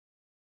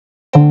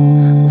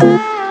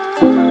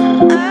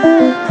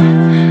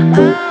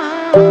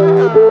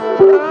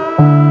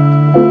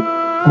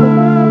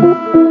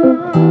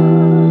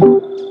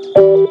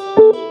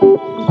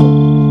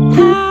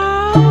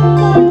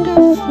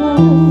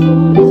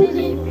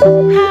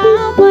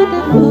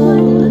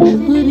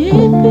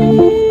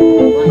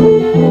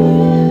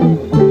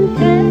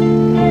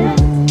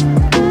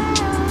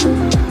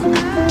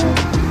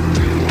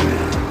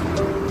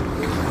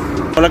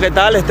¿qué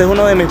tal? Este es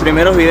uno de mis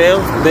primeros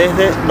videos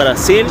desde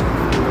Brasil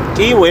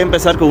y voy a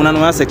empezar con una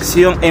nueva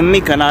sección en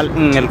mi canal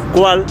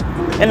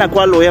en la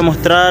cual voy a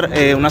mostrar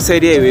una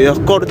serie de videos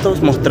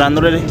cortos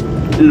mostrándoles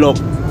lo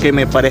que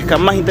me parezca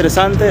más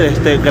interesante de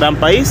este gran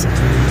país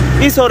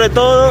y sobre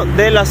todo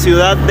de la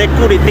ciudad de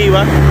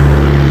Curitiba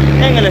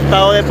en el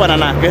estado de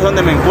Paraná, que es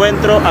donde me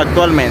encuentro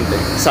actualmente.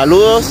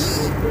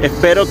 Saludos,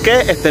 espero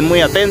que estén muy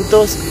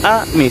atentos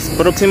a mis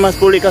próximas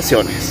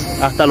publicaciones.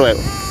 Hasta luego.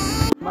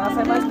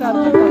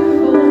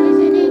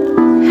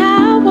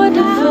 How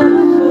wonderful.